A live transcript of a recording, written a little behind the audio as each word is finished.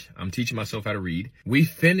I'm teaching myself how to read. We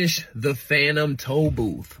finished The Phantom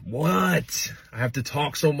Tollbooth. What? I have to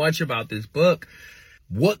talk so much about this book.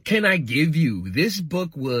 What can I give you? This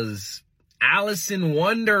book was Alice in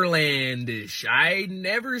Wonderland-ish. I'd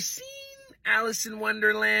never seen Alice in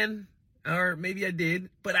Wonderland, or maybe I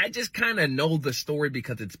did, but I just kind of know the story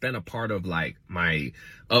because it's been a part of like my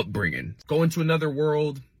upbringing. Going to another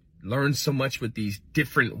world, learn so much with these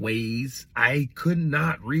different ways. I could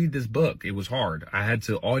not read this book. It was hard. I had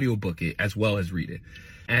to audiobook it as well as read it.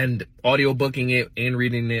 And audiobooking it and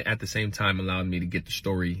reading it at the same time allowed me to get the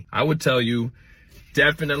story. I would tell you,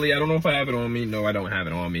 definitely, I don't know if I have it on me. No, I don't have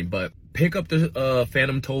it on me, but pick up the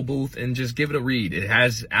Phantom Tollbooth and just give it a read. It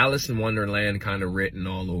has Alice in Wonderland kind of written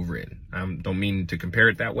all over it. I don't mean to compare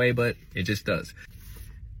it that way, but it just does.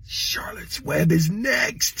 Charlotte's Web is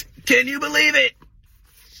next. Can you believe it?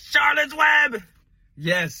 Charlotte's Web.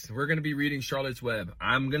 Yes, we're going to be reading Charlotte's Web.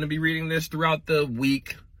 I'm going to be reading this throughout the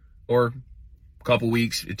week or a couple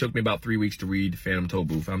weeks. It took me about 3 weeks to read Phantom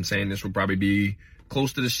Tollbooth. I'm saying this will probably be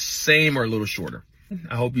close to the same or a little shorter.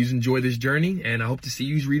 I hope you enjoy this journey, and I hope to see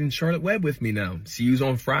you reading Charlotte Web with me now. See you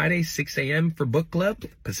on Friday, 6 a.m. for book club,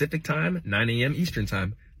 Pacific time, 9 a.m. Eastern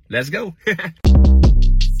time. Let's go.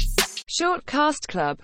 Short Cast Club.